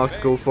of the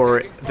Wehrmacht go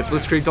for the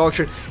Blitzkrieg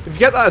Doctrine. If you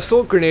get that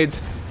assault grenades,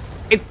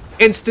 it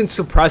instant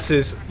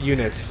suppresses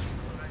units.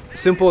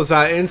 Simple as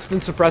that.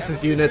 Instant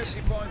suppresses units,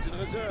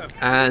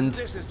 and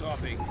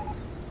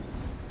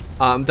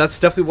that's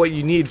definitely what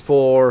you need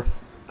for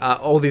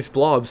all these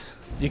blobs.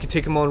 you can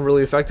take them on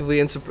really effectively.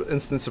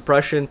 Instant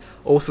suppression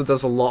also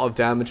does a lot of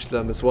damage to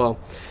them as well.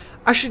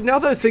 Actually, now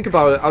that I think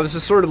about it, I was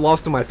just sort of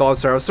lost in my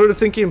thoughts there. I was sort of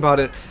thinking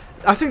about it.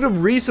 I think the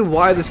reason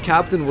why this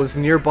captain was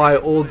nearby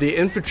all the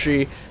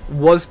infantry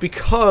was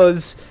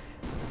because,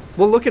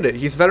 well, look at it.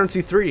 He's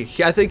veterancy 3.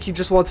 I think he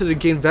just wanted to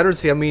gain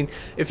veterancy. I mean,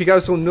 if you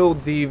guys don't know,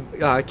 the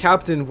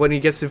captain, when he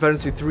gets to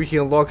veterancy 3, he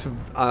unlocks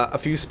a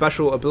few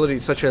special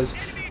abilities, such as,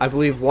 I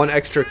believe, 1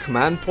 extra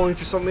command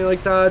point or something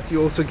like that.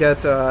 You also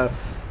get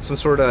some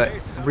sort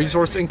of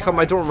resource income.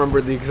 I don't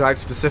remember the exact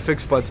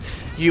specifics, but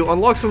you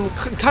unlock some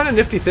kind of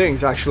nifty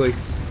things, actually,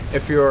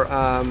 if your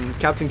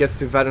captain gets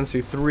to veterancy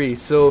 3.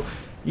 So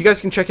you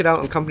guys can check it out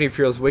on Company of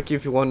Heroes Wiki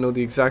if you want to know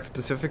the exact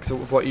specifics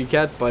of what you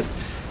get, but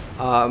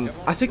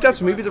I think that's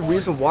maybe the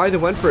reason why they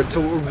went for it.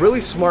 So a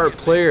really smart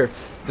player,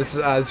 this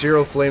is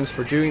ZeroFlames,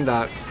 for doing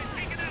that.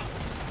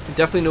 He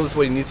definitely knows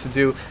what he needs to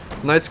do.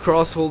 Knights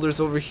Crossholders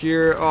over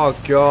here, oh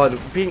god,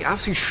 being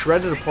absolutely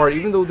shredded apart.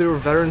 Even though they were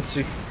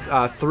veterancy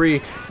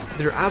 3,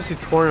 they're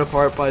absolutely torn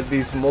apart by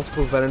these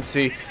multiple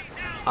veterancy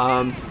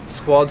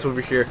squads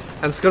over here,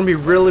 and it's going to be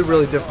really,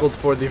 really difficult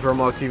for the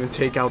Wehrmacht to even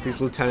take out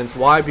these lieutenants.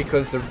 Why?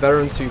 Because they're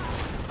veterancy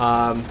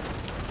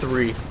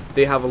 3.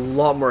 They have a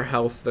lot more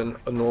health than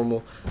a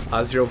normal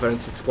 0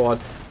 veterancy squad.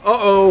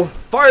 Uh-oh!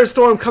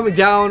 Firestorm coming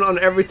down on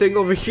everything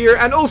over here,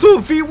 and also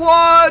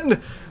V1!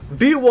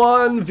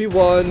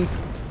 V1!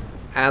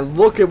 And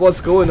look at what's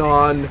going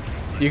on.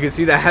 You can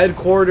see the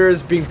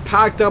headquarters being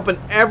packed up and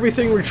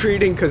everything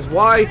retreating, because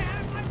why?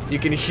 You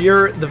can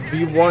hear the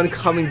V1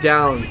 coming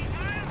down.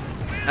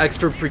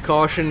 Extra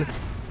precaution.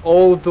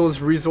 All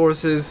those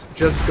resources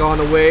just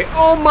gone away.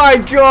 Oh my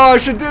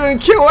gosh, it didn't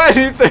kill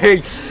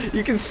anything!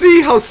 You can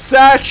see how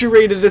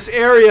saturated this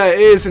area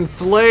is in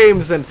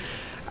flames and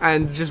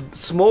just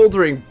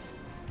smoldering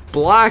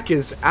black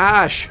as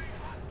ash.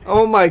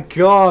 Oh my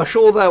gosh,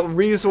 all that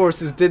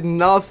resources did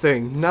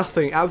nothing.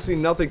 Nothing,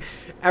 absolutely nothing.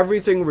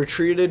 Everything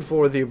retreated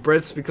for the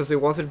Brits because they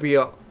wanted to be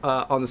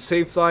on the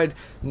safe side,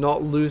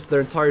 not lose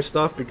their entire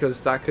stuff,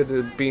 because that could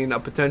have been a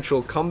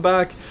potential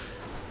comeback.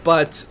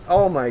 But,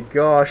 oh my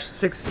gosh,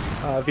 6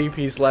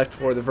 VPs left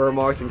for the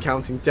Wehrmacht and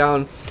counting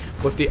down,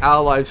 with the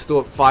Allies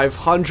still at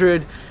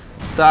 500.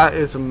 That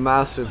is a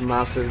massive,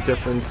 massive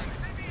difference.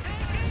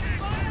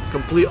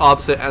 Complete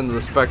opposite end of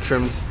the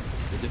spectrums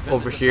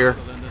over here.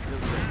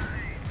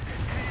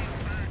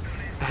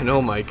 And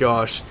oh my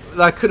gosh,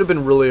 that could have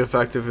been really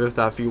effective if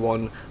that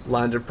V1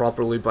 landed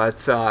properly,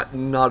 but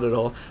not at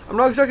all. I'm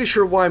not exactly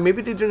sure why.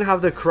 Maybe they didn't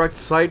have the correct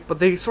sight, but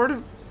they sort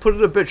of put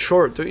it a bit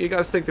short. Don't you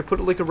guys think? They put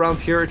it like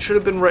around here. It should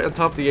have been right on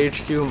top of the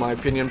HQ in my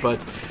opinion, but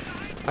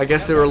I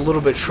guess they were a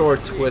little bit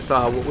short with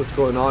what was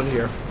going on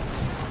here.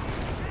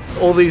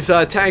 All these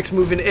tanks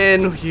moving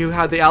in. You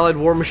had the Allied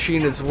war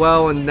machine as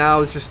well, and now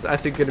it's just, I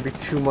think, going to be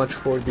too much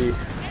for the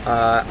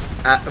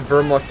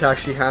Wehrmacht to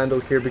actually handle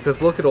here,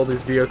 because look at all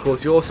these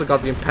vehicles. You also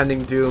got the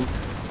impending doom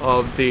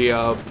of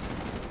the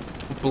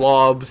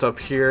Blobs up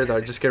here that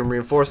are just getting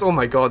reinforced. Oh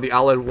my god, the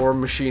Allied war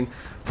machine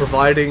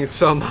providing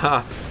some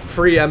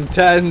free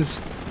M10s,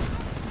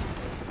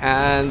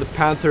 and the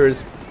Panther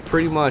is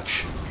pretty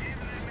much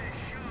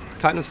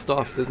kind of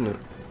stuffed, isn't it,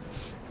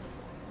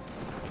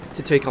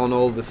 to take on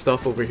all of this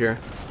stuff over here.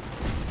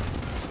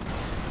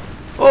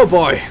 Oh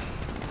boy,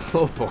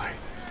 oh boy.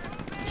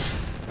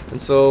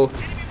 And so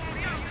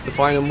the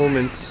final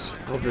moments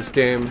of this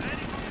game,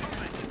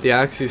 the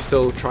Axis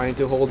still trying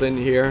to hold in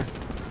here,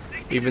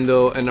 even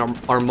though an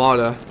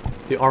armada,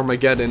 the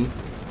Armageddon,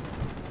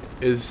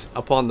 is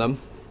upon them.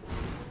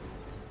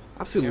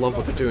 Absolutely love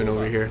what they're doing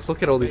over here.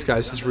 Look at all these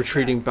guys just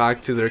retreating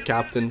back to their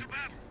captain.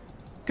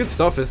 Good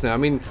stuff, isn't it? I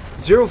mean,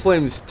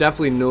 ZeroFlames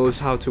definitely knows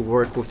how to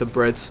work with the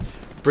Brits.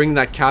 Bring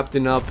that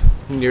captain up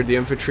near the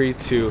infantry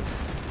to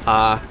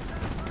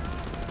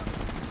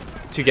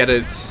get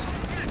it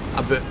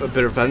a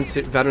bit of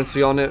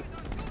veterancy on it.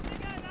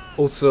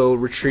 Also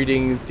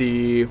retreating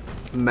the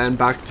men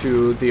back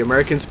to the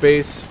Americans'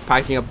 base,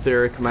 packing up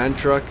their command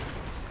truck.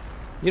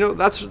 You know,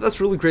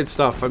 that's really great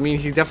stuff. I mean,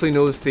 he definitely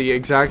knows the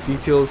exact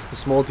details, the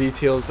small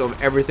details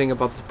of everything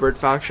about the Brit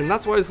faction.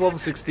 That's why he's level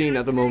 16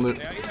 at the moment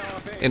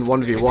in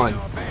 1v1.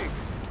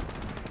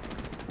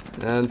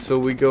 And so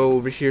we go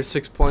over here,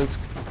 6 points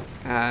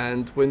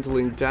and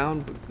dwindling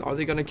down. Are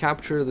they going to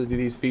capture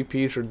these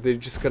VPs, or are they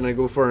just going to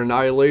go for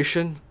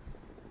annihilation?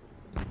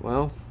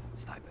 Well,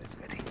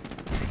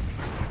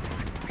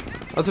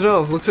 I don't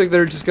know. Looks like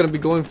they're just going to be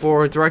going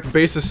for a direct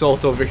base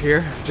assault over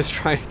here, just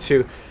trying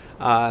to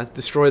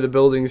destroy the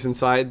buildings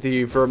inside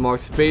the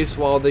Wehrmacht's base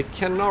while they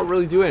cannot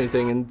really do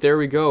anything. And there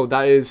we go.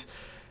 That is,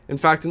 in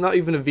fact, not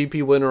even a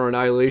VP win or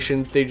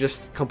annihilation. They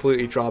just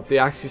completely dropped. The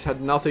Axis had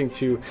nothing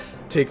to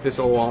take this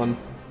all on.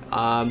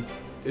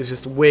 It's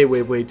just way,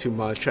 way, way too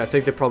much. I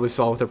think they probably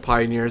saw with their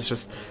pioneers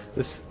just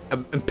this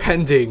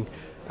impending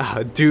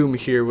doom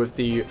here with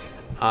the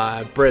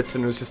Brits,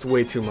 and it was just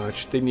way too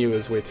much. They knew it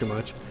was way too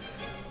much.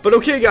 But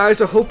okay,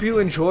 guys, I hope you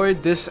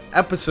enjoyed this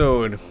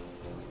episode.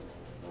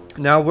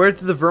 Now, where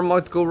did the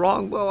Wehrmacht go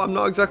wrong? Well, I'm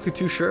not exactly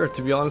too sure,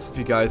 to be honest with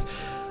you guys.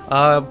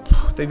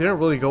 They didn't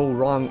really go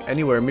wrong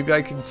anywhere. Maybe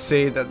I could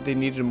say that they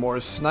needed more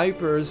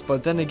snipers,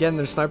 but then again,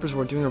 their snipers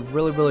were doing a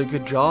really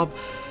good job.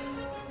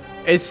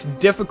 It's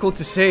difficult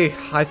to say.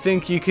 I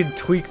think you could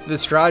tweak the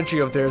strategy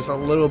of theirs a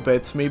little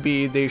bit.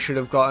 Maybe they should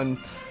have gotten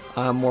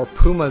more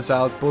Pumas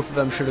out. Both of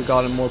them should have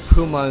gotten more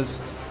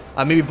Pumas.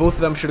 Maybe both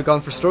of them should have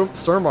gone for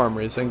storm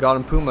armors and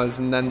gotten Pumas,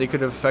 and then they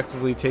could have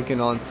effectively taken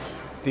on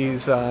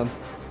these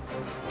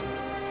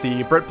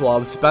the Brit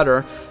Blobs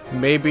better.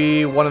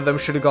 Maybe one of them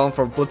should have gone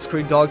for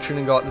Blitzkrieg Doctrine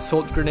and got the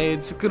Assault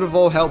Grenades. It could have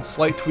all helped.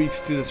 Slight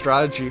tweaks to the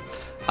strategy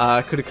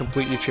could have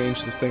completely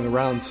changed this thing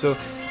around. So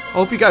I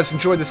hope you guys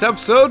enjoyed this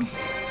episode.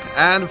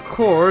 And of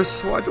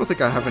course, well, I don't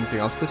think I have anything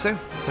else to say.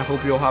 I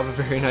hope you all have a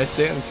very nice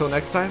day. Until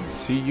next time,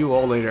 see you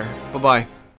all later. Bye-bye.